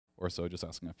or so, just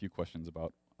asking a few questions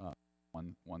about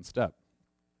one step.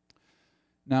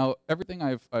 Now, everything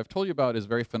I've told you about is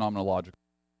very phenomenological.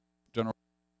 General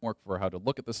work for how to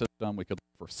look at the system, we could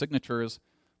look for signatures,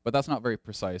 but that's not very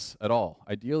precise at all.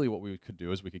 Ideally, what we could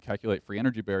do is we could calculate free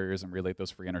energy barriers and relate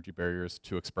those free energy barriers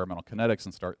to experimental kinetics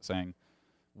and start saying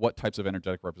what types of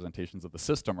energetic representations of the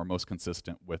system are most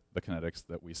consistent with the kinetics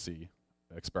that we see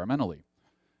experimentally.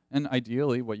 And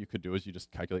ideally, what you could do is you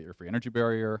just calculate your free energy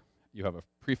barrier, you have a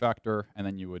prefactor, and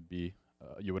then you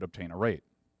would obtain a rate.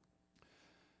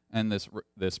 And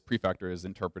this prefactor is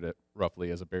interpreted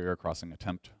roughly as a barrier crossing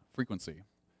attempt frequency.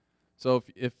 So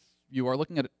if you are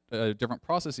looking at different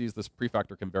processes, this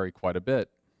prefactor can vary quite a bit.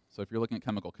 So if you're looking at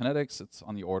chemical kinetics, it's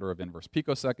on the order of inverse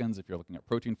picoseconds. If you're looking at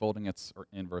protein folding, it's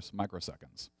inverse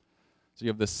microseconds. So you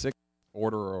have this 6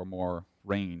 order or more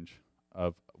range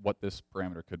of what this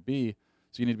parameter could be.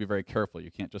 So you need to be very careful.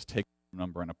 You can't just take a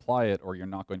number and apply it, or you're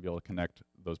not going to be able to connect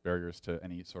those barriers to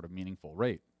any sort of meaningful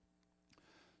rate.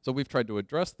 So we've tried to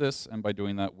address this, and by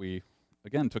doing that, we,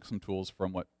 again, took some tools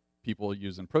from what people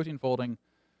use in protein folding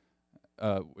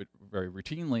very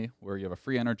routinely, where you have a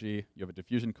free energy, you have a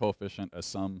diffusion coefficient as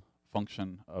some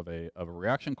function of a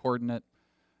reaction coordinate,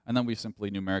 and then we simply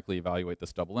numerically evaluate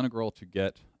this double integral to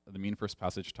get the mean first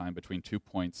passage time between 2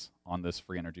 points on this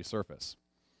free energy surface.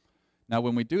 Now,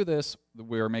 when we do this,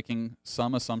 we are making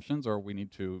some assumptions, or we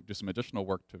need to do some additional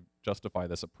work to justify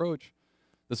this approach.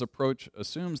 This approach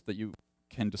assumes that you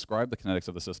can describe the kinetics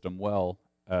of the system well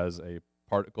as a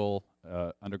particle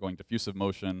undergoing diffusive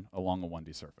motion along a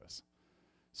 1D surface.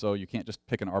 So you can't just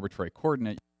pick an arbitrary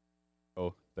coordinate, you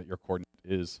know that your coordinate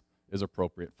is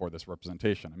appropriate for this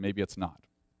representation, and maybe it's not.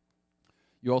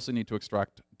 You also need to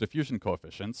extract diffusion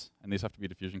coefficients, and these have to be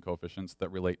diffusion coefficients that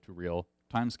relate to real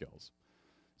timescales.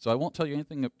 So I won't tell you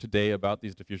anything today about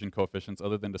these diffusion coefficients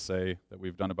other than to say that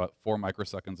we've done about 4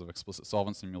 microseconds of explicit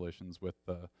solvent simulations with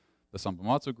the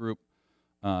Sambamatsu group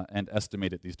and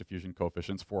estimated these diffusion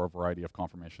coefficients for a variety of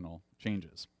conformational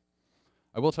changes.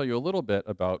 I will tell you a little bit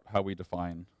about how we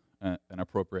define an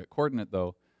appropriate coordinate,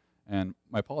 though, and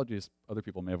my apologies, other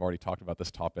people may have already talked about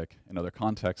this topic in other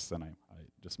contexts, and I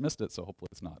just missed it, so hopefully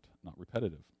it's not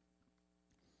repetitive.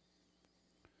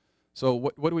 So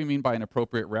what do we mean by an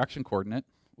appropriate reaction coordinate?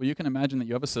 Well, you can imagine that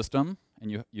you have a system, and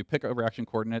you pick a reaction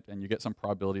coordinate, and you get some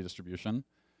probability distribution,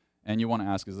 and you want to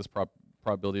ask, is this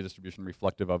probability distribution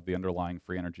reflective of the underlying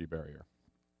free energy barrier?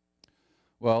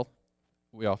 Well,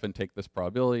 we often take this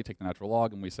probability, take the natural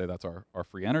log, and we say that's our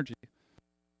free energy.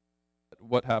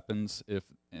 What happens if,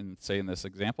 say in this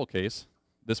example case,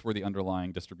 this were the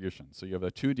underlying distribution? So you have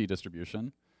a 2D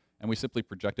distribution, and we simply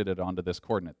projected it onto this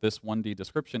coordinate. This 1D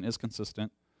description is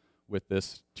consistent with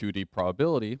this 2D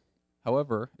probability.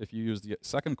 However, if you use the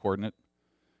second coordinate,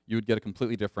 you would get a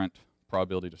completely different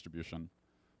probability distribution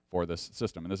for this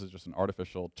system. And this is just an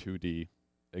artificial 2D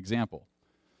example.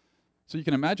 So you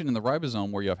can imagine in the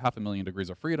ribosome where you have 500,000 degrees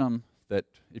of freedom that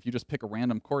if you just pick a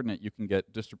random coordinate, you can get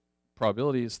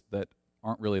probabilities that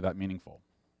aren't really that meaningful.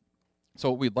 So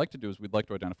what we'd like to do is we'd like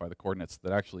to identify the coordinates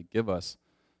that actually give us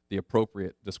the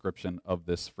appropriate description of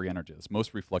this free energy. It's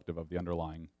most reflective of the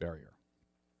underlying barrier.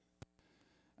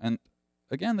 And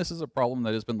again, this is a problem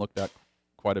that has been looked at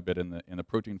quite a bit in the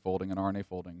protein folding and RNA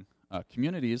folding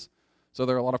communities. So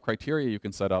there are a lot of criteria you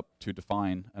can set up to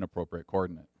define an appropriate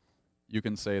coordinate. You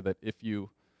can say that if you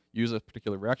use a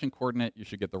particular reaction coordinate, you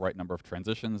should get the right number of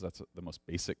transitions. That's the most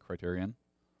basic criterion.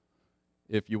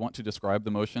 If you want to describe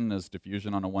the motion as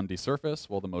diffusion on a 1D surface,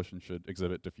 well, the motion should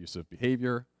exhibit diffusive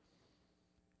behavior.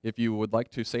 If you would like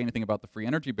to say anything about the free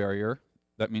energy barrier,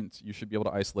 that means you should be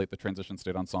able to isolate the transition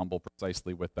state ensemble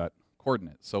precisely with that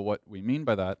coordinate. So what we mean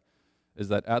by that is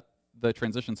that at the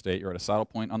transition state, you're at a saddle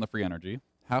point on the free energy.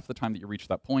 Half the time that you reach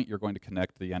that point, you're going to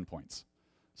connect the endpoints.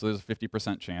 So there's a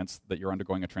 50% chance that you're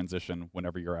undergoing a transition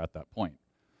whenever you're at that point.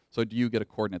 So do you get a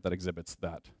coordinate that exhibits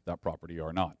that property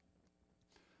or not?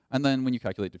 And then when you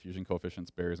calculate diffusion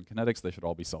coefficients, barriers, and kinetics, they should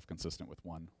all be self-consistent with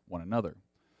one another.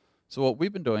 So what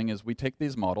we've been doing is we take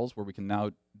these models where we can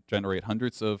now generate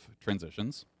hundreds of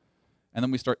transitions, and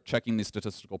then we start checking these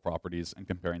statistical properties and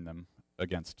comparing them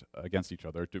against each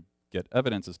other to get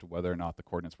evidence as to whether or not the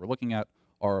coordinates we're looking at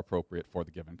are appropriate for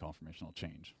the given conformational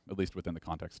change, at least within the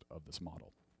context of this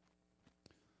model.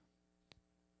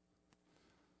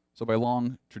 So by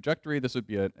long trajectory, this would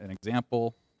be an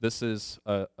example. This is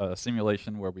a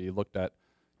simulation where we looked at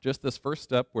just this first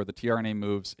step where the tRNA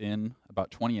moves in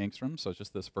about 20 angstroms, so it's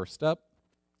just this first step.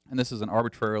 And this is an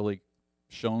arbitrarily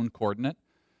shown coordinate,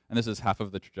 and this is half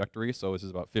of the trajectory, so this is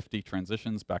about 50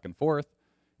 transitions back and forth.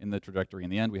 In the trajectory in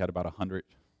the end, we had about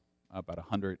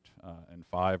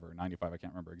 105 or 95, I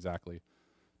can't remember exactly,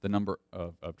 the number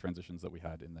of transitions that we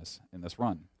had in this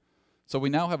run. So we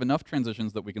now have enough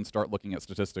transitions that we can start looking at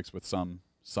statistics with some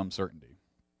certainty.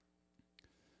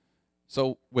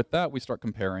 So with that, we start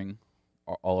comparing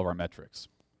all of our metrics.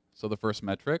 So the first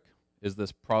metric is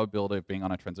this probability of being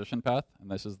on a transition path,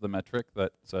 and this is the metric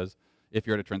that says if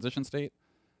you're at a transition state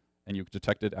and you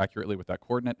detect it accurately with that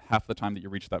coordinate, half the time that you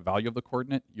reach that value of the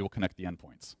coordinate, you will connect the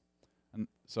endpoints. And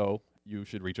so you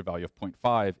should reach a value of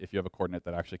 0.5 if you have a coordinate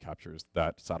that actually captures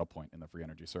that saddle point in the free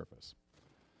energy surface.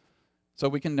 So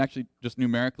we can actually just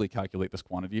numerically calculate this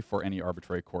quantity for any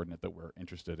arbitrary coordinate that we're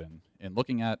interested in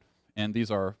looking at. And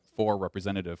these are 4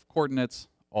 representative coordinates,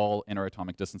 all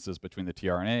interatomic distances between the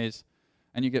tRNAs.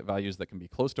 And you get values that can be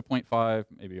close to 0.5,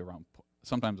 maybe around,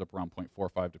 sometimes up around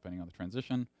 0.45 depending on the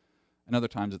transition. And other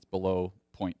times it's below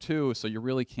 0.2, so you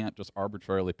really can't just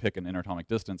arbitrarily pick an interatomic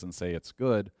distance and say it's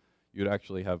good. You'd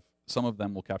actually have, some of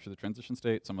them will capture the transition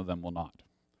state, some of them will not.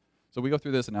 So we go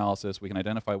through this analysis, we can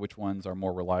identify which ones are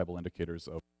more reliable indicators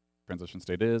of transition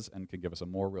state is and can give us a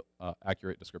more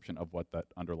accurate description of what that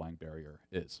underlying barrier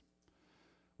is.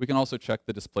 We can also check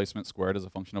the displacement squared as a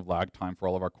function of lag time for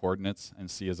all of our coordinates and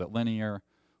see is it linear,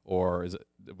 or is it,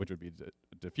 which would be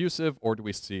diffusive, or do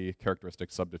we see characteristic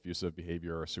subdiffusive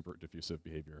behavior or super diffusive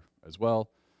behavior as well.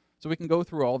 So we can go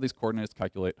through all these coordinates,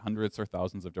 calculate hundreds or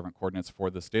thousands of different coordinates for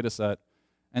this data set,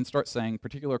 and start saying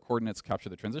particular coordinates capture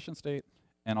the transition state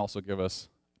and also give us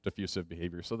diffusive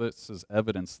behavior. So this is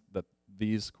evidence that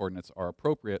these coordinates are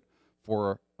appropriate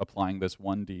for applying this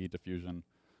 1D diffusion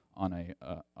on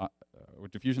a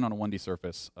diffusion on a 1D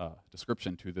surface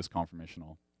description to this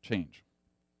conformational change.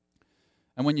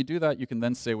 And when you do that, you can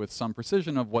then say with some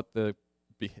precision of what the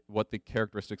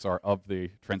characteristics are of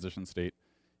the transition state,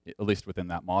 at least within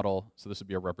that model. So this would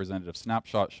be a representative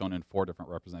snapshot shown in 4 different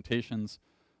representations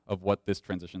of what this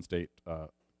transition state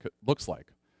looks like.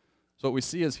 So what we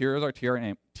see is here is our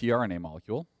tRNA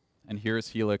molecule, and here's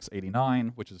helix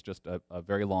 89, which is just a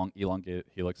very long elongated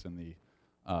helix in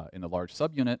the large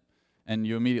subunit. And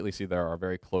you immediately see there are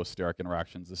very close steric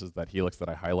interactions. This is that helix that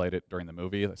I highlighted during the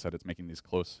movie. I said it's making these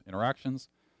close interactions.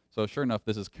 So sure enough,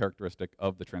 this is characteristic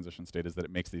of the transition state, is that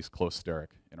it makes these close steric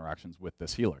interactions with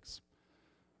this helix.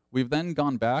 We've then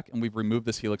gone back and we've removed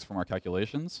this helix from our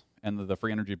calculations, and the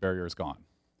free energy barrier is gone.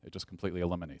 It just completely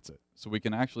eliminates it. So we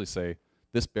can actually say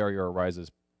this barrier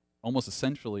arises almost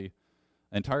essentially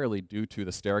entirely due to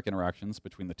the steric interactions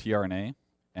between the tRNA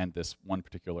and this one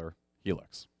particular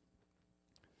helix.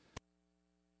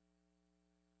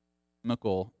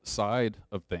 Chemical side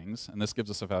of things, and this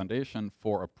gives us a foundation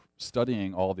for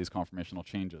studying all of these conformational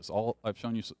changes. All I've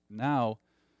shown you now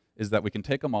is that we can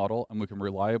take a model and we can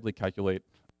reliably calculate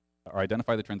or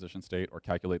identify the transition state or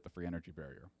calculate the free energy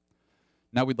barrier.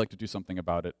 Now we'd like to do something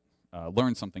about it,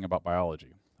 learn something about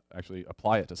biology, actually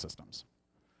apply it to systems.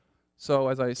 So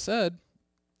as I said,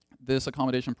 this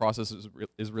accommodation process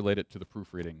is related to the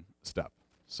proofreading step.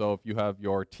 So if you have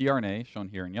your tRNA, shown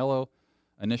here in yellow,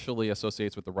 initially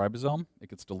associates with the ribosome.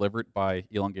 It gets delivered by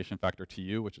elongation factor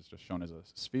Tu, which is just shown as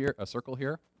a circle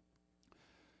here.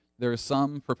 There is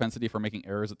some propensity for making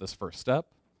errors at this first step.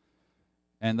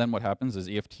 And then what happens is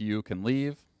EFTU can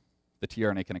leave, the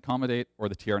tRNA can accommodate, or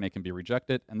the tRNA can be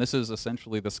rejected. And this is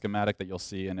essentially the schematic that you'll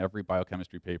see in every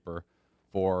biochemistry paper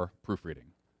for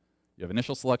proofreading. You have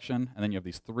initial selection, and then you have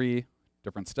these 3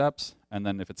 different steps. And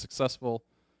then if it's successful,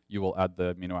 you will add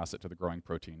the amino acid to the growing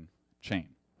protein chain.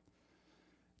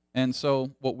 And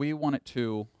so what we wanted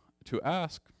to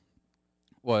ask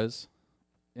was,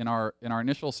 in our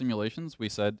initial simulations, we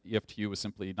said EFTU was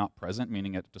simply not present,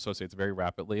 meaning it dissociates very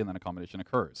rapidly and then accommodation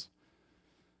occurs.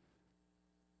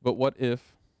 But what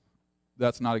if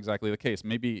that's not exactly the case?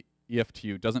 Maybe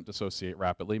EFTU doesn't dissociate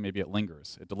rapidly, maybe it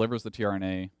lingers. It delivers the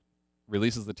tRNA,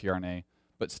 releases the tRNA,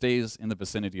 but stays in the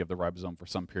vicinity of the ribosome for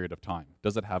some period of time.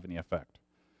 Does it have any effect?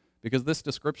 Because this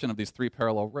description of these 3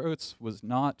 parallel routes was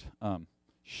not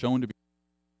shown to be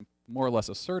more or less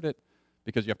asserted,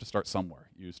 because you have to start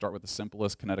somewhere. You start with the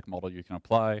simplest kinetic model you can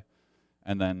apply,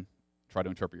 and then try to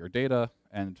interpret your data,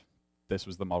 and this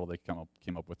was the model they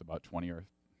came up with about 20 or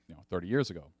 30 years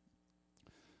ago.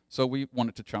 So we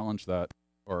wanted to challenge that,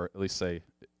 or at least say,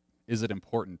 is it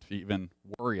important to even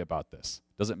worry about this?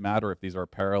 Does it matter if these are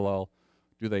parallel?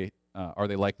 Are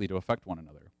they likely to affect one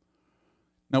another?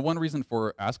 Now, one reason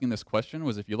for asking this question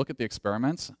was if you look at the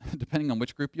experiments, depending on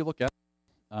which group you look at,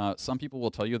 some people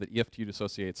will tell you that EFT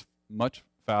dissociates much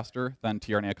faster than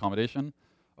tRNA accommodation.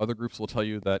 Other groups will tell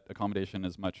you that accommodation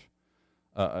is much,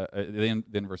 the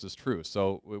inverse is true.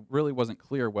 So it really wasn't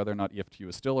clear whether or not EFT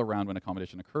is still around when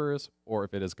accommodation occurs, or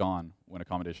if it is gone when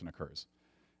accommodation occurs.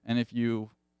 And if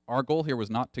you our goal here was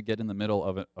not to get in the middle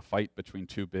of a fight between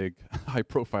two big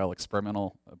high-profile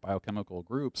experimental biochemical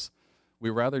groups. We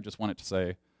rather just wanted to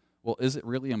say, well, is it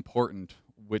really important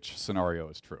which scenario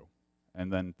is true?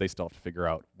 And then they still have to figure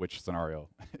out which scenario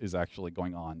is actually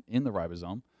going on in the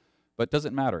ribosome. But does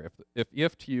it matter? If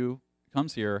EFTU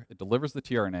comes here, it delivers the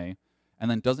tRNA, and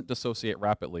then doesn't dissociate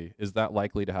rapidly, is that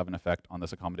likely to have an effect on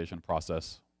this accommodation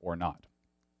process or not?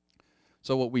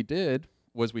 So what we did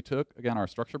was we took, again, our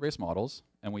structure-based models,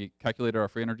 and we calculated our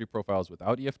free energy profiles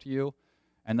without EFTU,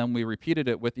 and then we repeated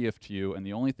it with EFTU, and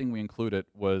the only thing we included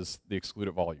was the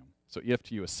excluded volume. So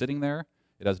EFTU is sitting there.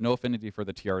 It has no affinity for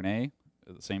the tRNA,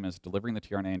 the same as delivering the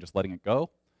tRNA and just letting it go.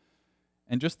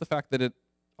 And just the fact that it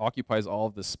occupies all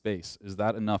of this space, is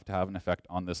that enough to have an effect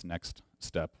on this next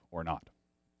step or not?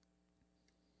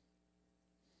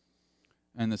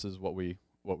 And this is what we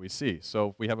see.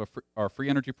 So we have our free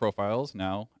energy profiles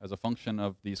now as a function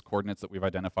of these coordinates that we've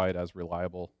identified as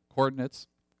reliable coordinates.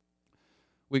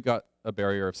 We got a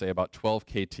barrier of, say, about 12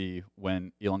 kT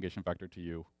when elongation factor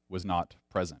TU was not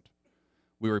present.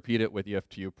 We repeat it with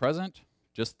EFTU present,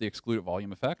 just the excluded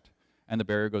volume effect, and the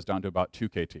barrier goes down to about 2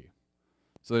 kT.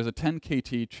 So there's a 10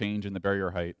 kT change in the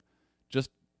barrier height, just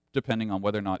depending on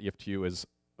whether or not EFTU is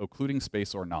occluding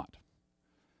space or not.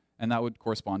 And that would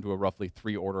correspond to a roughly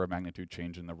 3 order of magnitude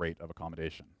change in the rate of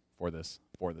accommodation for this.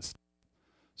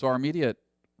 So our immediate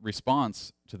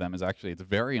response to them is actually, it's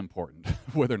very important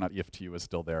whether or not EFTU is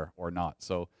still there or not.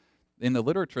 So in the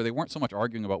literature, they weren't so much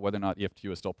arguing about whether or not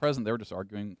EFTU is still present, they were just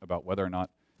arguing about whether or not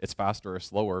it's faster or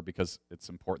slower because it's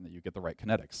important that you get the right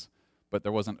kinetics. But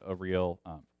there wasn't a real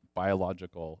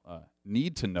biological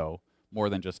need to know more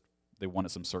than just they wanted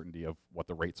some certainty of what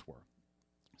the rates were.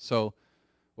 So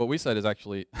what we said is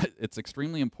actually, it's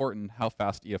extremely important how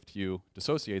fast EFTU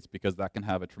dissociates because that can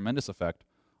have a tremendous effect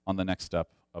on the next step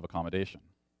of accommodation.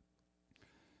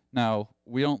 Now,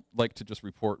 we don't like to just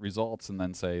report results and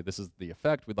then say, this is the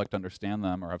effect. We'd like to understand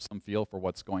them or have some feel for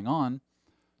what's going on.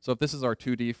 So if this is our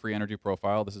 2D free energy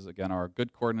profile, this is, again, our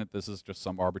good coordinate. This is just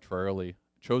some arbitrarily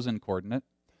chosen coordinate.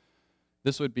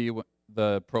 This would be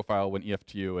the profile when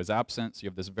EFTU is absent. So you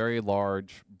have this very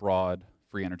large, broad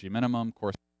free energy minimum,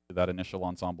 corresponding to that initial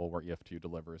ensemble where EFTU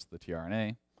delivers the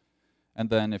tRNA. And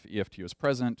then if EFTU is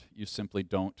present, you simply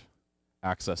don't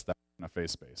access that in a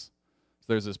phase space. So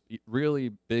there's this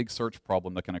really big search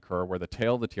problem that can occur where the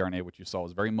tail of the tRNA, which you saw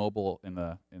was very mobile in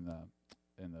the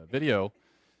video,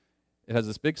 it has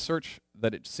this big search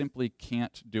that it simply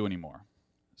can't do anymore.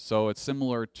 So it's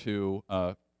similar to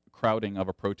crowding of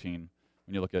a protein.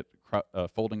 When you look at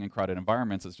folding in crowded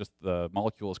environments, it's just the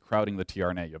molecule is crowding the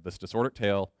tRNA. You have this disordered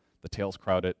tail, the tail's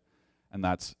crowded, and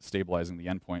that's stabilizing the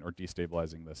endpoint or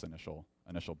destabilizing this initial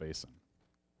basin.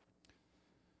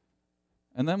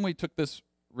 And then we took this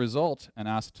result and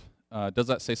asked, does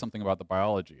that say something about the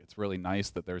biology? It's really nice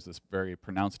that there's this very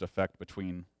pronounced effect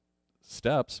between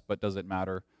steps, but does it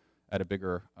matter at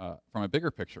from a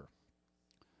bigger picture?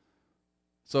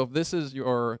 So if this is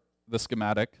the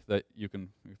schematic that you can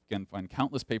find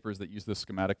countless papers that use this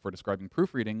schematic for describing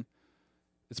proofreading,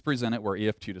 it's presented where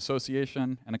EFTU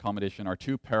dissociation and accommodation are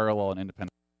two parallel and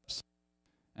independent steps.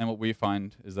 And what we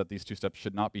find is that these two steps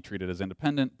should not be treated as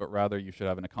independent, but rather you should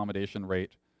have an accommodation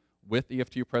rate with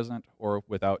EFTU present or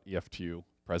without EFTU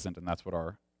present, and that's what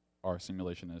our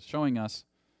simulation is showing us,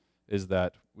 is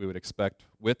that we would expect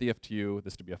with EFTU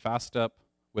this to be a fast step,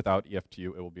 without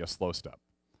EFTU it will be a slow step.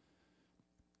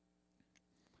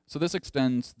 So this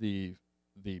extends the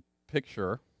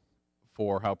picture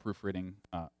for how proofreading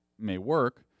may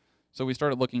work. So we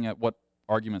started looking at what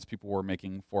arguments people were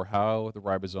making for how the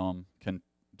ribosome can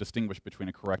distinguish between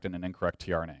a correct and an incorrect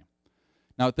tRNA.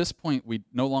 Now at this point, we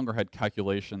no longer had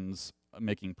calculations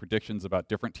making predictions about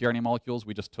different tRNA molecules.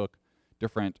 We just took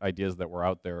different ideas that were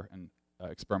out there and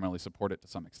experimentally support it to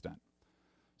some extent.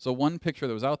 So one picture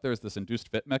that was out there is this induced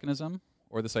fit mechanism,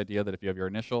 or this idea that if you have your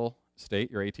initial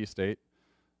state, your AT state,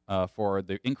 for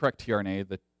the incorrect tRNA,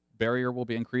 the barrier will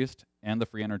be increased and the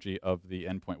free energy of the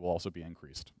endpoint will also be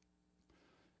increased.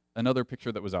 Another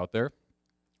picture that was out there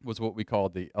was what we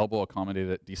called the elbow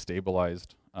accommodated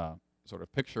destabilized sort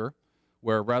of picture,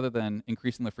 where rather than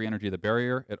increasing the free energy of the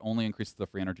barrier, it only increases the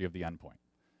free energy of the endpoint.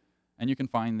 And you can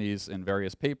find these in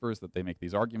various papers that they make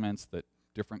these arguments that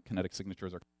different kinetic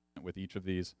signatures are consistent with each of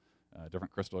these,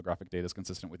 different crystallographic data is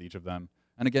consistent with each of them.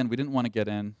 And again, we didn't want to get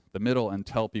in the middle and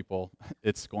tell people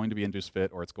it's going to be induced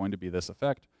fit or it's going to be this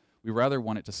effect. We rather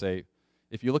wanted to say,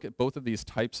 if you look at both of these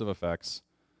types of effects,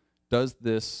 does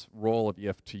this role of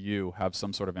EFTU have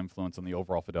some sort of influence on the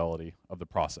overall fidelity of the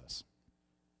process?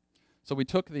 So we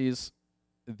took these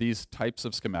types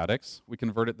of schematics, we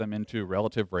converted them into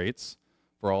relative rates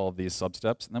for all of these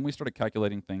substeps. And then we started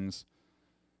calculating things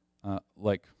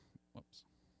like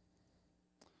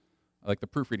the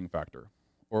proofreading factor,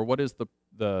 or what is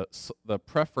the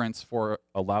preference for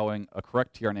allowing a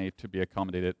correct tRNA to be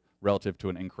accommodated relative to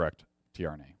an incorrect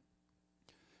tRNA.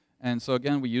 And so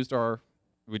again, we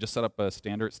just set up a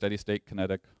standard steady-state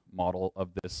kinetic model of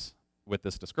this with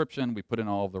this description. We put in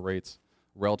all of the rates,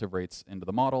 relative rates into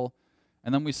the model,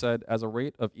 and then we said, as a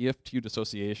rate of EF2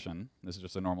 dissociation, this is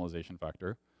just a normalization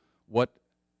factor, what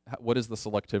is the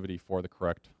selectivity for the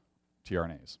correct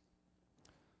tRNAs?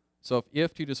 So if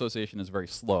EF2 dissociation is very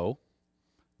slow,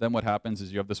 then what happens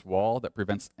is you have this wall that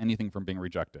prevents anything from being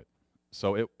rejected.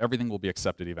 So everything will be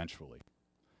accepted eventually.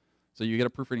 So you get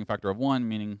a proofreading factor of 1,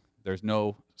 meaning there's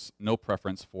no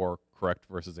preference for correct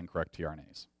versus incorrect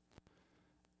tRNAs.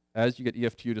 As you get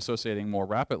EF2 dissociating more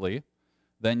rapidly,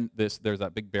 then there's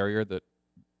that big barrier that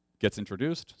gets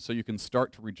introduced, so you can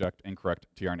start to reject incorrect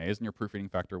tRNAs, and your proofreading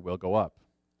factor will go up.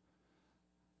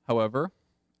 However,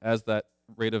 as that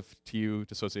rate of TU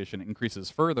dissociation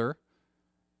increases further,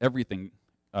 everything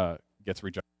gets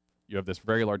rejected. You have this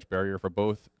very large barrier for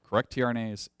both correct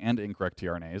tRNAs and incorrect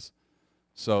tRNAs.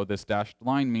 So this dashed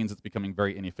line means it's becoming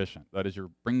very inefficient. That is, you're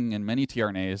bringing in many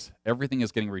tRNAs, everything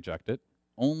is getting rejected,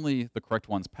 only the correct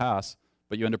ones pass,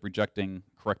 but you end up rejecting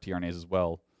correct tRNAs as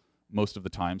well most of the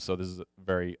time. So this is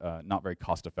very not very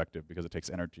cost effective because it takes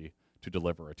energy to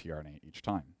deliver a tRNA each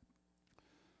time.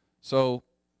 So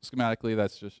schematically,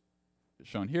 that's just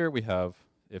shown here. We have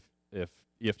if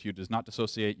EF2 does not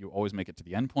dissociate, you always make it to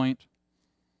the endpoint.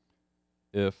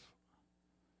 If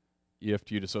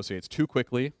EF2 dissociates too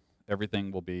quickly,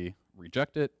 everything will be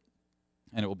rejected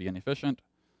and it will be inefficient.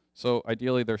 So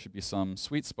ideally, there should be some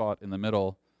sweet spot in the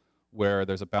middle where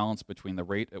there's a balance between the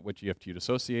rate at which EF2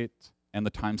 dissociates and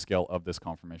the timescale of this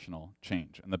conformational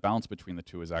change. And the balance between the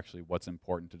two is actually what's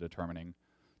important to determining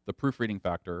the proofreading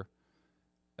factor,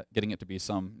 getting it to be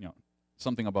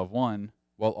something above 1,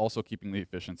 while also keeping the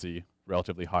efficiency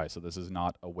relatively high. So this is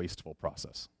not a wasteful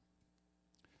process.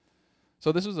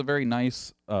 So this was a very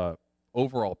nice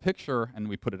overall picture, and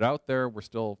we put it out there. We're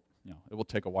still, it will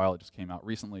take a while. It just came out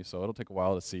recently, so it'll take a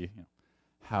while to see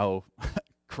how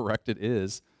correct it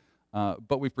is.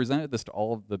 But we've presented this to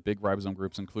all of the big ribosome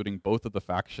groups, including both of the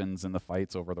factions in the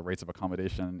fights over the rates of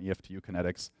accommodation and EF2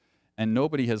 kinetics, and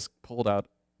nobody has pointed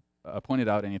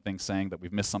out anything saying that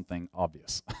we've missed something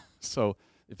obvious. So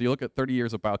if you look at 30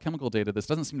 years of biochemical data, this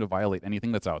doesn't seem to violate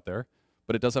anything that's out there,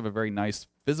 but it does have a very nice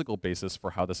physical basis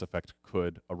for how this effect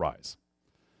could arise.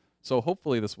 So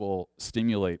hopefully this will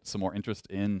stimulate some more interest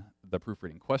in the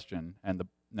proofreading question, and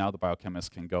now the biochemists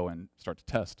can go and start to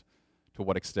test to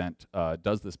what extent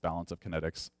does this balance of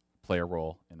kinetics play a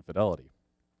role in fidelity.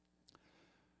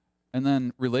 And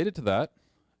then related to that,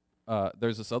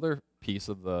 there's this other piece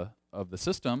of the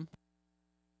system,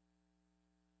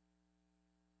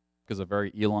 is a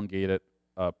very elongated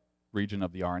region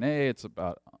of the RNA. It's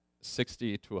about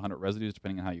 60 to 100 residues,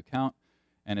 depending on how you count,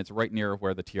 and it's right near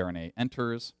where the tRNA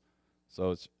enters.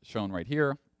 So it's shown right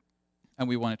here. And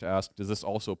we wanted to ask, does this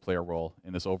also play a role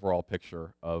in this overall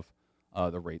picture of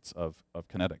the rates of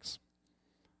kinetics?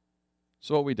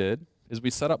 So what we did is we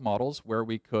set up models where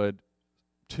we could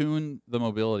tune the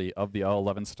mobility of the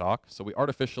L11 stalk. So we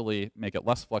artificially make it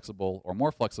less flexible or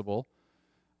more flexible,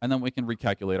 and then we can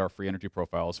recalculate our free energy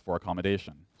profiles for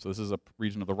accommodation. So this is a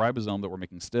region of the ribosome that we're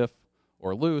making stiff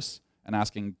or loose, and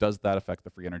asking, does that affect the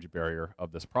free energy barrier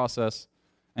of this process?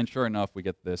 And sure enough, we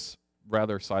get this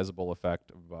rather sizable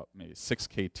effect of about maybe 6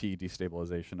 kT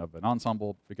destabilization of an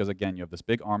ensemble, because again, you have this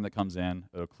big arm that comes in,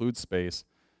 it occludes space,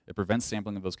 it prevents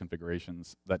sampling of those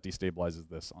configurations, that destabilizes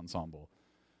this ensemble.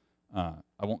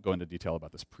 I won't go into detail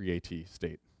about this pre-AT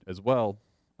state as well,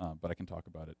 but I can talk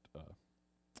about it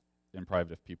in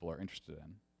private if people are interested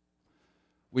in.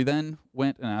 We then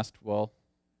went and asked, well,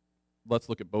 let's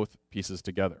look at both pieces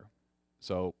together.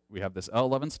 So we have this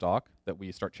L11 stalk that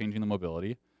we start changing the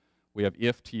mobility. We have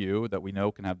EF2 that we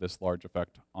know can have this large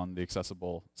effect on the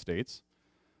accessible states.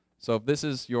 So if this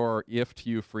is your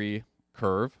EF2 free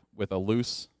curve with a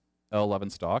loose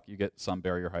L11 stalk, you get some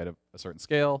barrier height of a certain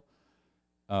scale.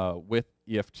 With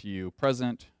EF2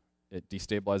 present, it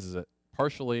destabilizes it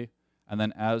partially, and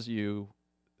then as you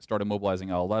start immobilizing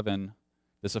L11,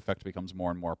 this effect becomes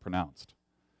more and more pronounced.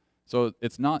 So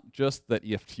it's not just that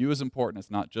EF2 is important,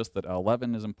 it's not just that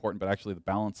L11 is important, but actually the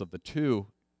balance of the two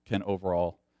can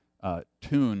overall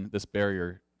tune this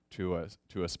barrier to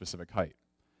a specific height.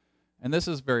 And this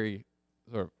is very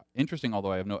sort of interesting,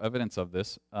 although I have no evidence of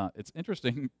this. It's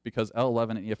interesting because L11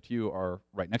 and EF2 are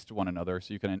right next to one another,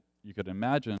 so you could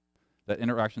imagine that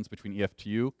interactions between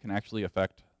EF2 can actually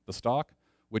affect the stalk,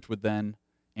 which would then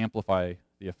amplify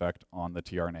the effect on the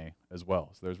tRNA as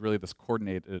well. So there's really this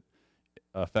coordinated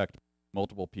effect,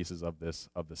 multiple pieces of this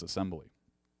assembly.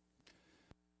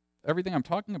 Everything I'm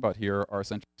talking about here are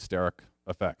essentially steric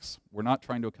effects. We're not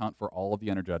trying to account for all of the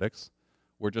energetics.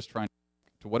 We're just trying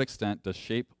to what extent does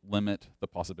shape limit the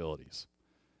possibilities.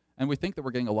 And we think that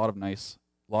we're getting a lot of nice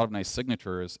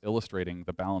signatures illustrating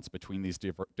the balance between these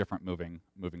different moving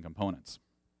components.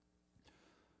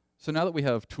 So now that we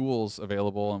have tools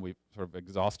available and we've sort of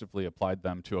exhaustively applied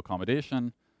them to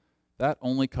accommodation, that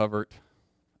only covered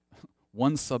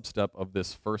one substep of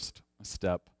this first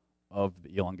step of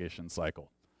the elongation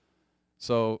cycle.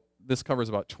 So this covers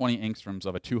about 20 angstroms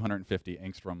of a 250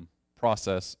 angstrom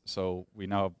process. So we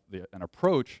now have an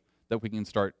approach that we can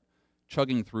start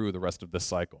chugging through the rest of this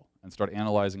cycle and start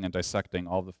analyzing and dissecting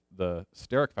all the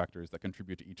steric factors that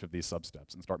contribute to each of these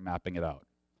substeps and start mapping it out.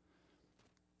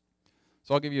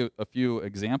 So I'll give you a few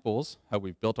examples how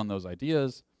we've built on those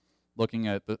ideas, looking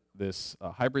at this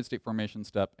hybrid state formation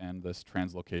step and this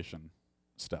translocation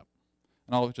step.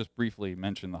 And I'll just briefly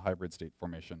mention the hybrid state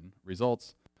formation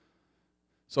results.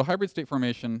 So hybrid state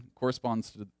formation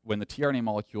corresponds to when the tRNA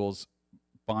molecules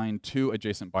bind two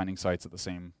adjacent binding sites at the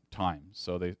same time.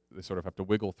 So they sort of have to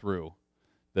wiggle through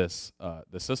this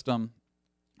the system.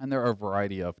 And there are a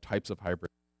variety of types of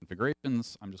hybrid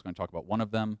configurations. I'm just going to talk about one of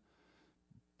them.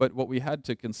 But what we had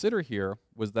to consider here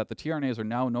was that the tRNAs are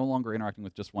now no longer interacting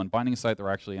with just one binding site,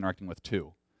 they're actually interacting with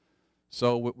two.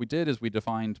 So what we did is we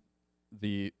defined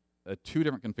the two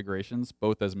different configurations,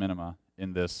 both as minima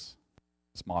in this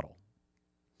model.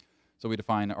 So we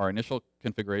define our initial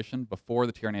configuration before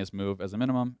the tRNAs move as a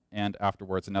minimum, and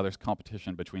afterwards, and now there's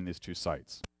competition between these two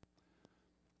sites.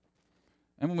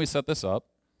 And when we set this up,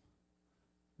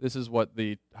 this is what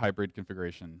the hybrid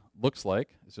configuration looks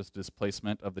like. It's just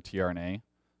displacement of the tRNA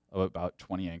of about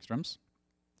 20 angstroms.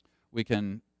 We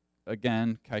can,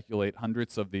 again, calculate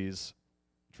hundreds of these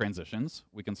transitions.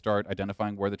 We can start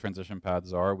identifying where the transition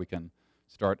paths are. We can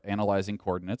start analyzing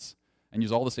coordinates and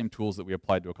use all the same tools that we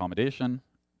applied to accommodation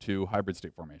to hybrid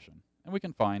state formation. And we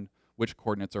can find which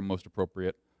coordinates are most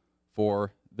appropriate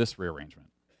for this rearrangement.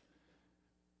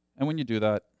 And when you do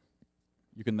that,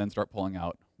 you can then start pulling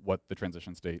out what the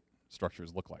transition state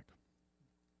structures look like.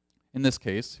 In this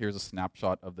case, here's a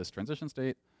snapshot of this transition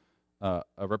state, a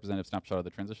representative snapshot of the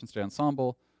transition state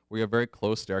ensemble, where you have very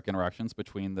close steric interactions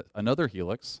between another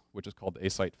helix, which is called the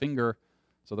A-site finger.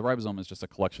 So the ribosome is just a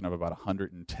collection of about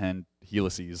 110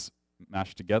 helices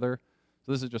mashed together.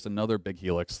 So this is just another big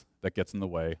helix that gets in the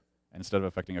way, and instead of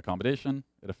affecting accommodation,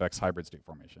 it affects hybrid state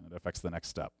formation. It affects the next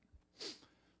step.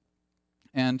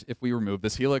 And if we remove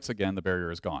this helix, again, the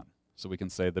barrier is gone. So we can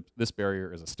say that this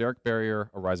barrier is a steric barrier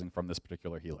arising from this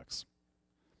particular helix.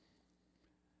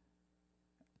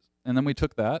 And then we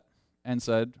took that and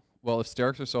said, well, if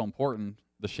sterics are so important,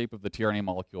 the shape of the tRNA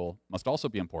molecule must also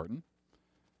be important.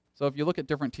 So if you look at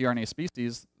different tRNA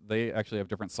species, they actually have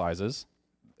different sizes.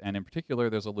 And in particular,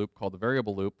 there's a loop called the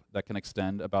variable loop that can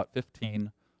extend about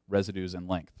 15 residues in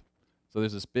length. So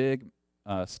there's this big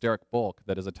steric bulk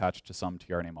that is attached to some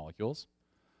tRNA molecules.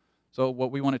 So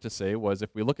what we wanted to say was,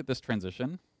 if we look at this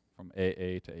transition from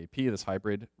AA to AP, this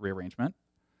hybrid rearrangement,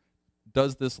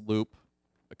 does this loop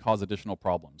cause additional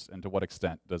problems? And to what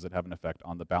extent does it have an effect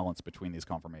on the balance between these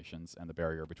conformations and the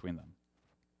barrier between them?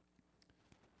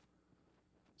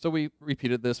 So we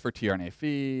repeated this for tRNA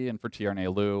Phi and for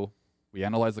tRNA Lu. We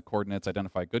analyze the coordinates,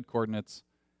 identify good coordinates,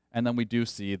 and then we do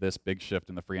see this big shift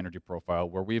in the free energy profile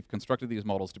where we've constructed these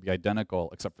models to be identical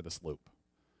except for this loop.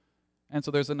 And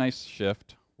so there's a nice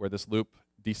shift where this loop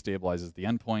destabilizes the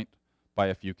endpoint by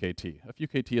a few kT. A few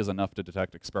kT is enough to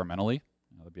detect experimentally.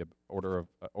 There'd be an order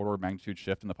of magnitude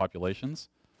shift in the populations.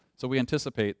 So we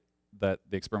anticipate that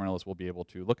the experimentalists will be able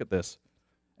to look at this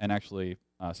and actually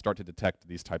start to detect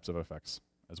these types of effects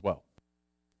as well.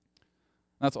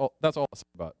 That's all I'll say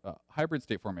about hybrid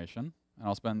state formation, and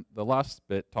I'll spend the last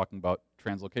bit talking about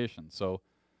translocation. So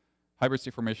hybrid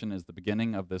state formation is the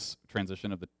beginning of this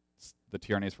transition of the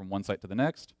tRNAs from one site to the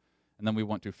next, and then we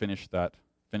want to finish that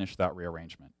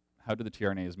rearrangement. How do the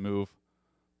tRNAs move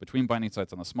between binding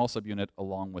sites on the small subunit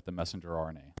along with the messenger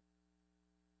RNA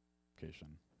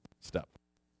step?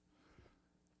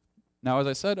 Now, as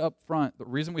I said up front, the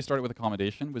reason we started with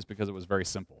accommodation was because it was very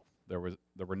simple. There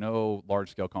were no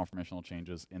large-scale conformational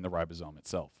changes in the ribosome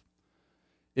itself.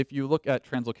 If you look at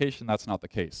translocation, that's not the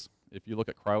case. If you look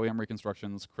at cryo-EM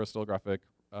reconstructions, crystallographic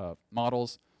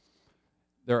models,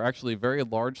 there are actually very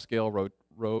large-scale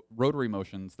rotary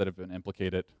motions that have been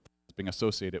implicated as being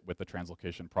associated with the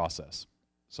translocation process.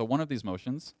 So one of these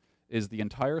motions is the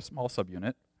entire small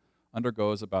subunit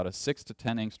undergoes about a 6 to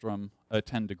 10 angstrom,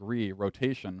 10 degree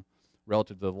rotation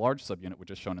relative to the large subunit,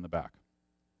 which is shown in the back.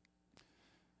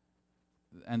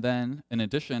 And then, in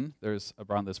addition, there's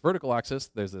around this vertical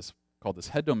axis, there's this called this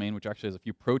head domain, which actually has a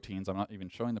few proteins. I'm not even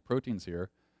showing the proteins here.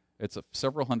 It's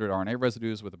several hundred RNA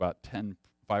residues with about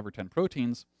 5 or 10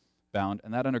 proteins bound,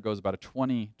 and that undergoes about a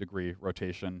 20-degree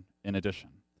rotation in addition.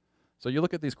 So you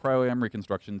look at these cryo-EM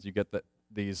reconstructions, you get that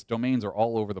these domains are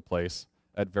all over the place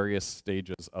at various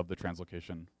stages of the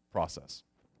translocation process.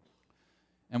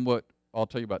 And what I'll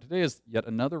tell you about today is yet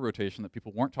another rotation that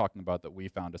people weren't talking about that we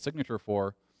found a signature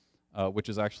for, which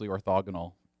is actually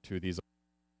orthogonal to these.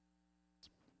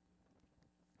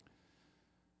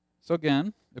 So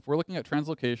again, if we're looking at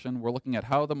translocation, we're looking at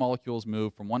how the molecules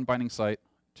move from one binding site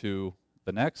to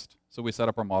the next. So we set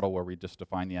up our model where we just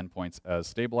define the endpoints as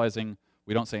stabilizing.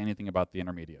 We don't say anything about the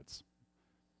intermediates.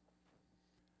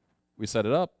 We set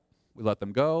it up, we let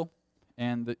them go,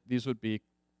 and these would be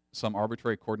some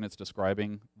arbitrary coordinates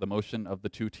describing the motion of the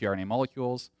two tRNA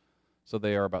molecules. So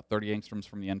they are about 30 angstroms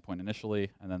from the endpoint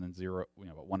initially, and then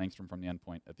about 1 angstrom from the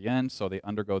endpoint at the end. So they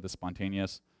undergo the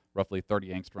spontaneous, roughly 30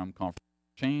 angstrom conformal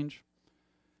change.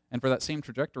 And for that same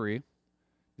trajectory,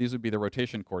 these would be the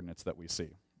rotation coordinates that we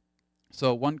see.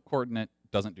 So one coordinate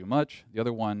doesn't do much. The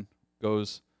other one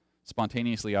goes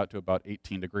spontaneously out to about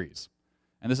 18 degrees.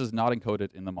 And this is not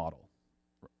encoded in the model.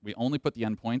 We only put the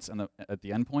endpoints, and at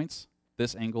the endpoints,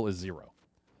 this angle is 0.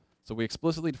 So we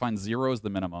explicitly define 0 as the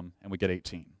minimum, and we get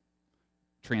 18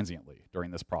 transiently during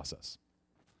this process.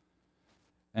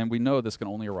 And we know this can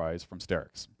only arise from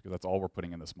sterics, because that's all we're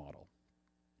putting in this model.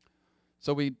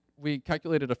 So we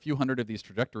calculated a few hundred of these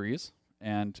trajectories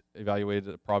and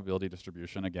evaluated a probability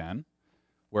distribution again,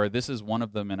 where this is one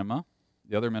of the minima.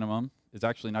 The other minimum is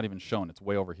actually not even shown. It's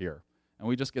way over here. And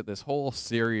we just get this whole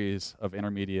series of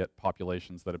intermediate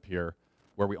populations that appear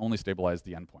where we only stabilize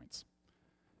the endpoints.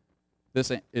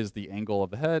 This is the angle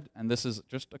of the head, and this is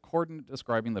just a coordinate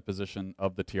describing the position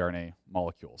of the tRNA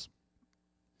molecules.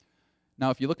 Now,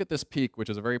 if you look at this peak, which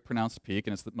is a very pronounced peak,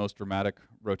 and it's the most dramatic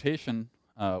rotation,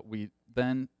 we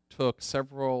then took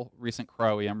several recent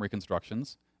cryo-EM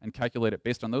reconstructions and calculated,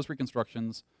 based on those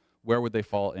reconstructions, where would they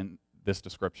fall in this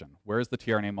description. Where is the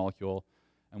tRNA molecule,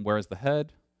 and where is the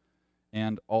head?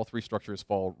 And all three structures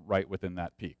fall right within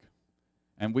that peak.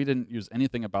 And we didn't use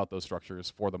anything about those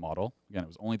structures for the model. Again, it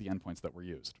was only the endpoints that were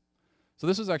used. So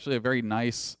this is actually a very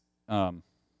nice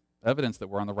evidence that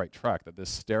we're on the right track, that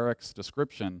this sterics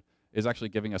description is actually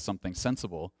giving us something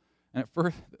sensible. And at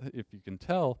first, if you can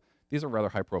tell, these are rather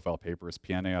high-profile papers,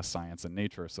 PNAS, Science, and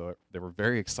Nature, so they were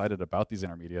very excited about these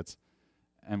intermediates.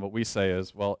 And what we say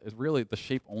is, well, the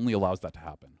shape only allows that to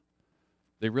happen.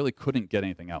 They really couldn't get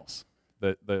anything else.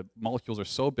 The molecules are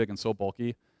so big and so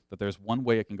bulky that there's one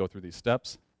way it can go through these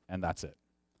steps, and that's it.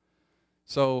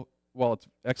 So while it's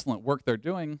excellent work they're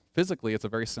doing, physically it's a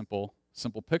very simple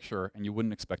picture, and you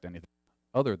wouldn't expect anything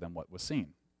other than what was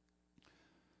seen.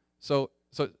 So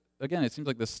again, it seems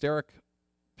like the steric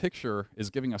picture is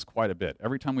giving us quite a bit.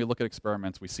 Every time we look at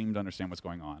experiments, we seem to understand what's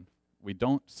going on. We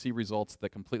don't see results that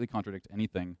completely contradict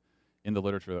anything in the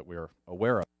literature that we're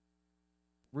aware of.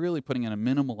 Really putting in a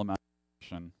minimal amount of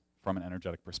action from an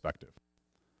energetic perspective.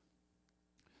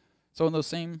 So in those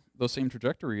same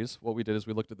trajectories, what we did is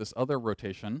we looked at this other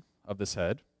rotation of this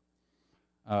head,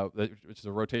 which is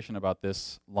a rotation about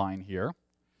this line here.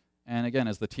 And again,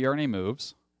 as the tRNA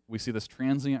moves, we see this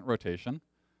transient rotation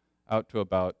out to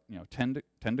about 10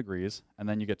 degrees, and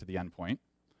then you get to the endpoint.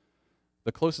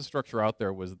 The closest structure out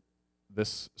there was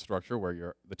this structure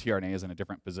where the tRNA is in a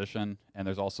different position, and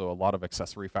there's also a lot of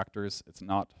accessory factors. It's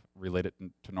not related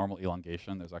to normal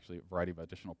elongation. There's actually a variety of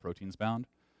additional proteins bound.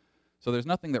 So there's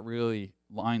nothing that really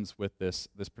lines with this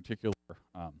particular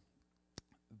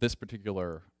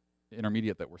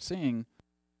intermediate that we're seeing,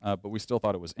 but we still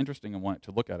thought it was interesting and wanted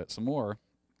to look at it some more.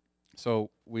 So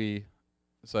we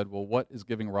said, well, what is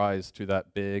giving rise to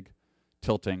that big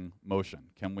tilting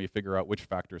motion? Can we figure out which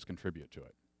factors contribute to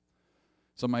it?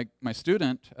 So my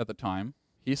student at the time,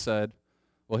 he said,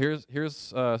 well,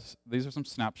 these are some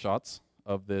snapshots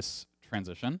of this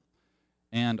transition.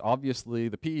 And obviously,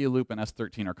 the PE loop and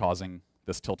S13 are causing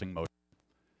this tilting motion.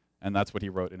 And that's what he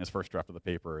wrote in his first draft of the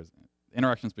paper. Is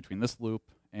interactions between this loop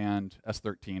and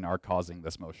S13 are causing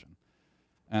this motion.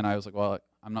 And I was like, well,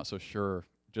 I'm not so sure.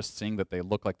 Just seeing that they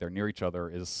look like they're near each other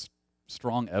is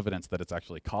strong evidence that it's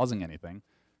actually causing anything.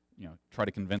 Try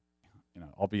to convince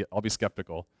me. I'll be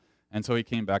skeptical. And so he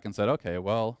came back and said, okay,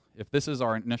 well, if this is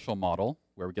our initial model,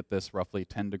 where we get this roughly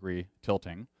 10-degree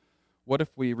tilting, what if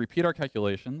we repeat our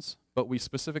calculations, but we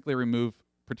specifically remove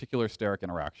particular steric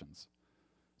interactions?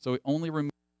 So we only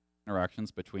remove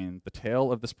interactions between the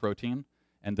tail of this protein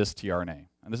and this tRNA.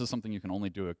 And this is something you can only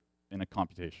do in a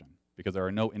computation, because there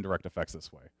are no indirect effects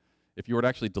this way. If you were to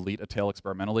actually delete a tail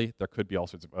experimentally, there could be all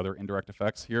sorts of other indirect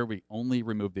effects. Here, we only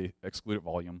remove the excluded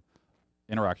volume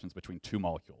interactions between two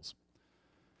molecules.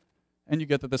 And you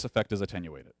get that this effect is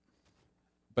attenuated,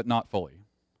 but not fully.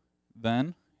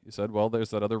 Then he said, well,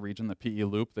 there's that other region, the PE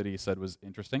loop, that he said was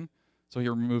interesting. So he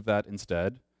removed that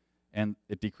instead, and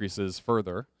it decreases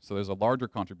further. So there's a larger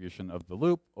contribution of the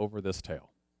loop over this tail.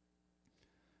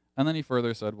 And then he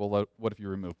further said, well, what if you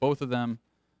remove both of them?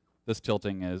 This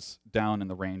tilting is down in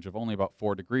the range of only about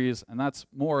 4 degrees, and that's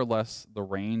more or less the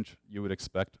range you would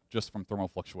expect just from thermal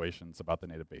fluctuations about the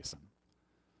native basin.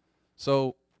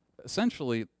 So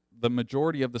essentially, the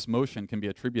majority of this motion can be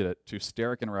attributed to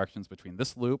steric interactions between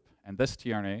this loop and this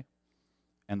tRNA,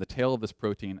 and the tail of this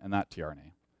protein and that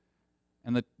tRNA.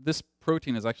 And this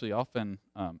protein is actually often,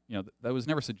 that was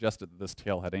never suggested that this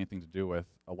tail had anything to do with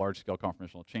a large-scale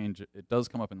conformational change. It does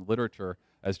come up in the literature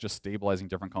as just stabilizing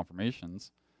different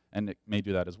conformations, and it may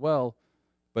do that as well,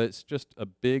 but it's just a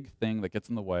big thing that gets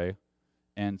in the way,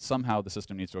 and somehow the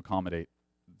system needs to accommodate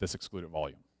this excluded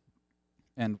volume.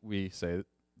 And we say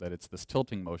that it's this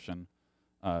tilting motion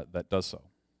that does so.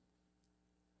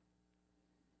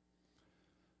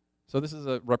 So this is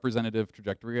a representative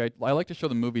trajectory. I like to show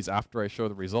the movies after I show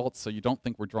the results, so you don't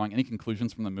think we're drawing any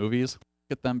conclusions from the movies.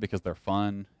 Look at them because they're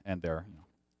fun and they're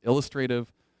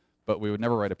illustrative, but we would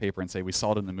never write a paper and say we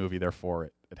saw it in the movie,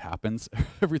 therefore it happens.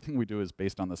 Everything we do is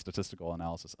based on the statistical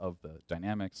analysis of the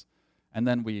dynamics, and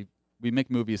then we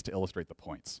make movies to illustrate the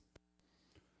points.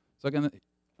 So again,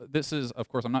 this is, of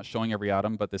course, I'm not showing every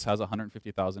atom, but this has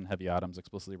 150,000 heavy atoms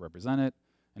explicitly represented,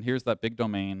 and here's that big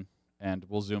domain, and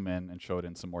we'll zoom in and show it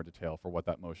in some more detail for what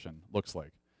that motion looks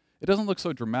like. It doesn't look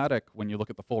so dramatic when you look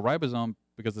at the full ribosome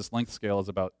because this length scale is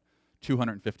about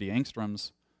 250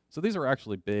 angstroms. So these are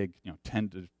actually big, 10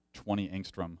 to 20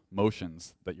 angstrom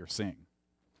motions that you're seeing.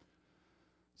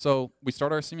 So we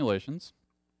start our simulations.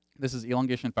 This is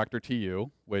elongation factor TU,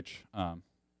 which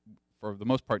for the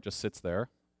most part just sits there.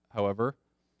 However,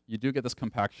 you do get this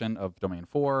compaction of domain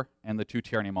 4 and the 2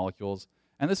 tRNA molecules,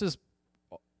 and this is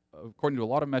according to a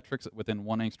lot of metrics within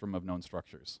 1 angstrom of known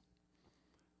structures.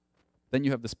 Then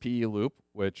you have this PE loop,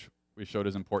 which we showed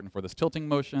is important for this tilting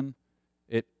motion.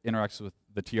 It interacts with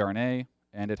the tRNA,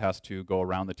 and it has to go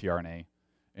around the tRNA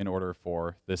in order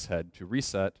for this head to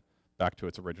reset back to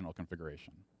its original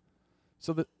configuration.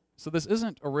 So this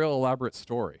isn't a real elaborate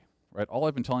story, right? All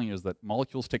I've been telling you is that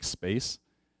molecules take space,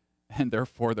 and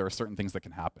therefore there are certain things that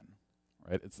can happen,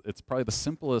 right? It's probably the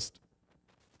simplest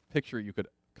picture you could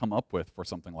come up with for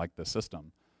something like this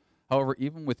system. However,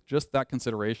 even with just that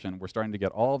consideration, we're starting to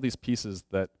get all of these pieces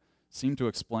that seem to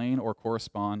explain or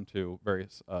correspond to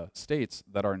various states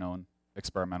that are known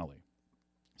experimentally.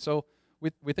 So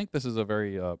we think this is a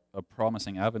very a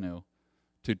promising avenue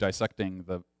to dissecting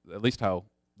at least how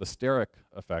the steric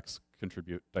effects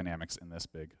contribute dynamics in this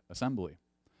big assembly.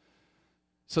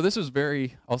 So this is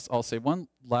I'll say one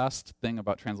last thing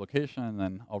about translocation and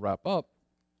then I'll wrap up.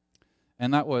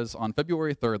 And that was on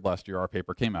February 3rd last year, our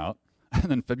paper came out. And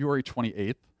then February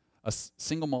 28th, a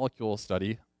single molecule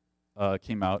study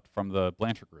came out from the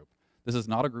Blanchard group. This is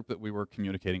not a group that we were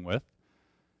communicating with.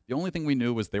 The only thing we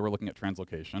knew was they were looking at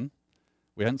translocation.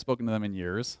 We hadn't spoken to them in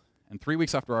years. And 3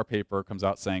 weeks after our paper comes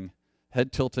out saying,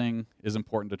 head tilting is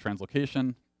important to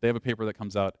translocation, they have a paper that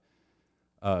comes out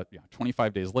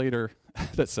 25 days later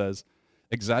that says,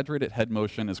 exaggerated head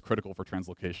motion is critical for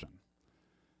translocation.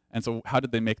 And so how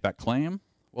did they make that claim?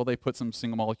 Well, they put some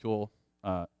single molecule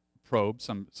probes,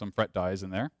 some fret dyes in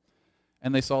there,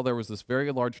 and they saw there was this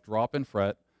very large drop in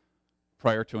fret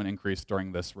prior to an increase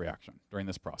during this reaction, during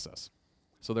this process.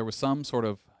 So there was some sort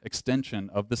of extension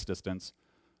of this distance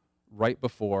right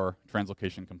before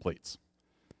translocation completes.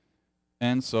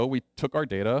 And so we took our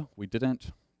data, we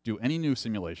didn't do any new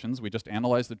simulations, we just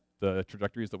analyzed the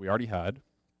trajectories that we already had,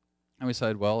 and we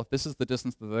said, well, if this is the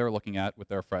distance that they're looking at with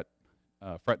their fret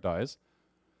dyes,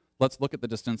 let's look at the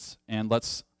distance and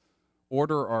let's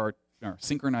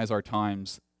synchronize our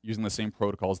times using the same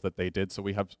protocols that they did, so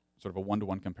we have sort of a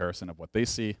one-to-one comparison of what they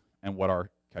see and what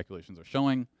our calculations are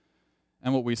showing.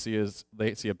 And what we see is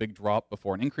they see a big drop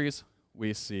before an increase,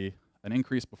 we see an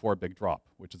increase before a big drop,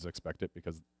 which is expected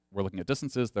because we're looking at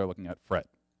distances, they're looking at fret.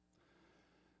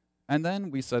 And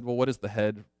then we said, well, what is the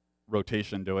head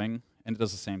rotation doing? And it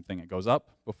does the same thing. It goes up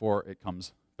before it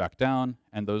comes back down,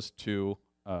 and those two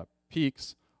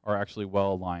peaks are actually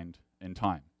well aligned in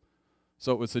time.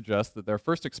 So it would suggest that their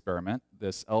first experiment,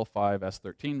 this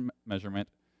L5S13 measurement,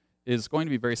 is going to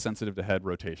be very sensitive to head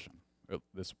rotation,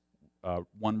 this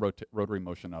one rotary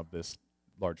motion of this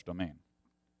large domain.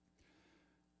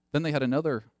 Then they had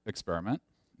another experiment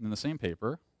in the same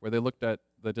paper where they looked at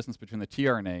the distance between the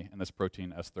tRNA and this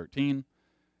protein S13.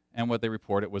 And what they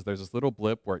reported was there's this little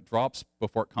blip where it drops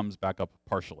before it comes back up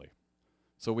partially.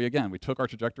 So we took our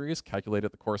trajectories,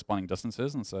 calculated the corresponding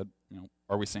distances, and said,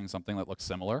 are we seeing something that looks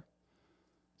similar?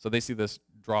 So they see this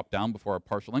drop down before a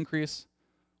partial increase.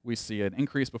 We see an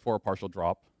increase before a partial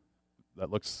drop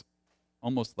that looks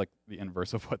almost like the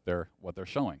inverse of what they're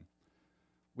showing.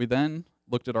 We then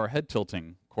looked at our head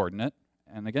tilting coordinate,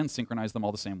 and again synchronized them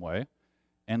all the same way.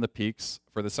 And the peaks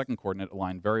for the second coordinate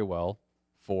align very well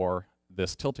for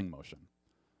this tilting motion.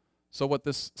 So what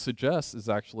this suggests is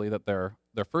actually that their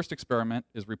first experiment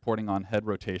is reporting on head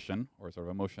rotation, or sort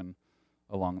of a motion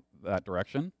along that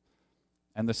direction.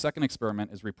 And the second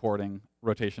experiment is reporting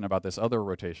rotation about this other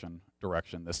rotation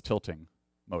direction, this tilting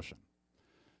motion.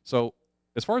 So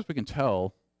as far as we can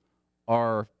tell,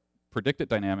 our predicted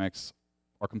dynamics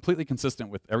are completely consistent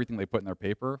with everything they put in their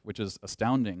paper, which is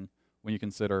astounding when you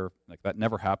consider that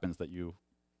never happens, that you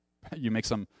make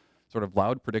some sort of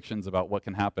loud predictions about what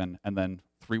can happen, and then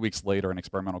 3 weeks later an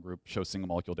experimental group shows single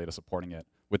molecule data supporting it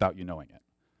without you knowing it.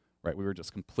 Right? We were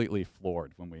just completely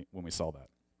floored when we saw that.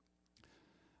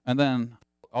 And then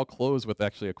I'll close with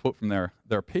actually a quote from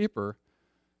their paper,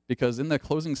 because in the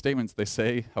closing statements they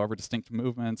say, however, distinct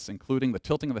movements, including the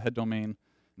tilting of the head domain,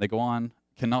 they go on,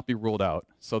 cannot be ruled out.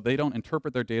 So they don't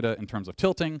interpret their data in terms of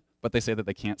tilting, but they say that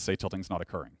they can't say tilting's not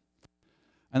occurring.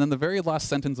 And then the very last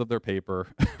sentence of their paper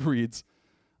reads,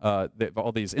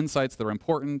 all these insights that are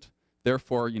important,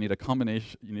 therefore you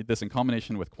need this in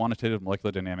combination with quantitative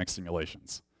molecular dynamics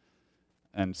simulations.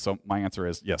 And so my answer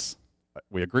is yes,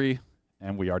 we agree,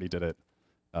 and we already did it,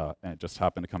 and it just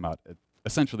happened to come out at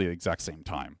essentially the exact same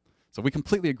time. So we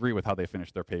completely agree with how they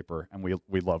finished their paper, and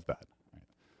we love that. Right?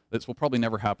 This will probably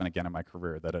never happen again in my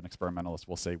career, that an experimentalist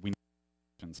will say, we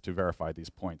need to verify these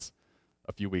points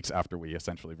a few weeks after we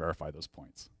essentially verify those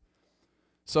points.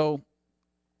 So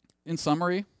in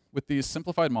summary, with these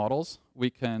simplified models, we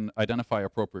can identify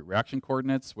appropriate reaction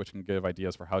coordinates, which can give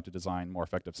ideas for how to design more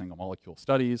effective single molecule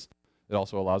studies. It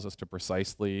also allows us to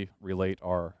precisely relate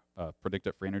our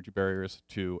predicted free energy barriers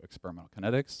to experimental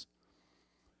kinetics.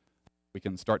 We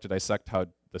can start to dissect how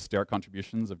the steric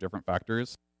contributions of different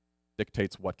factors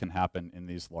dictates what can happen in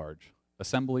these large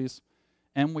assemblies.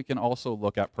 And we can also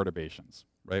look at perturbations,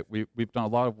 right? We've done a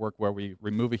lot of work where we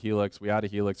remove a helix, we add a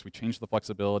helix, we change the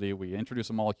flexibility, we introduce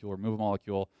a molecule, remove a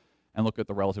molecule, and look at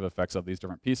the relative effects of these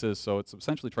different pieces. So it's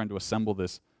essentially trying to assemble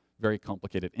this very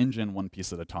complicated engine one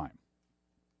piece at a time.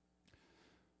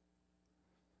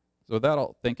 So with that,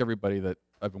 I'll thank everybody that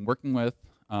I've been working with.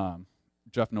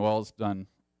 Jeff Noel's done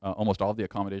almost all of the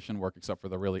accommodation work except for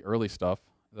the really early stuff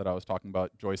that I was talking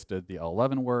about. Joyce did the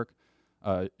L11 work.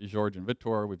 George and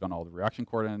Victor, we've done all the reaction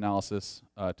coordinate analysis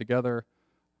together.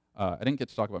 I didn't get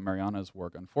to talk about Mariana's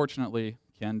work, unfortunately.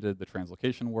 Ken did the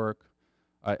translocation work.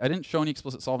 I didn't show any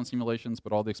explicit solvent simulations,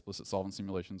 but all the explicit solvent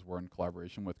simulations were in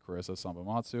collaboration with Carissa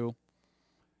Sambamatsu.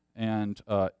 And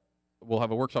we'll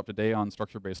have a workshop today on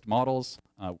structure-based models.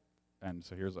 And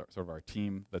so here's sort of our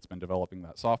team that's been developing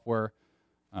that software.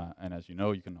 And as you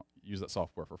know, you can use that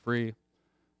software for free.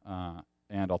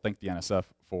 And I'll thank the NSF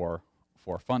for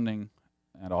funding,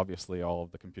 and obviously all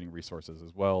of the computing resources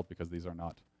as well, because these are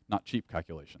not cheap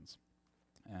calculations.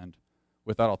 And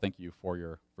with that, I'll thank you for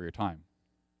your time.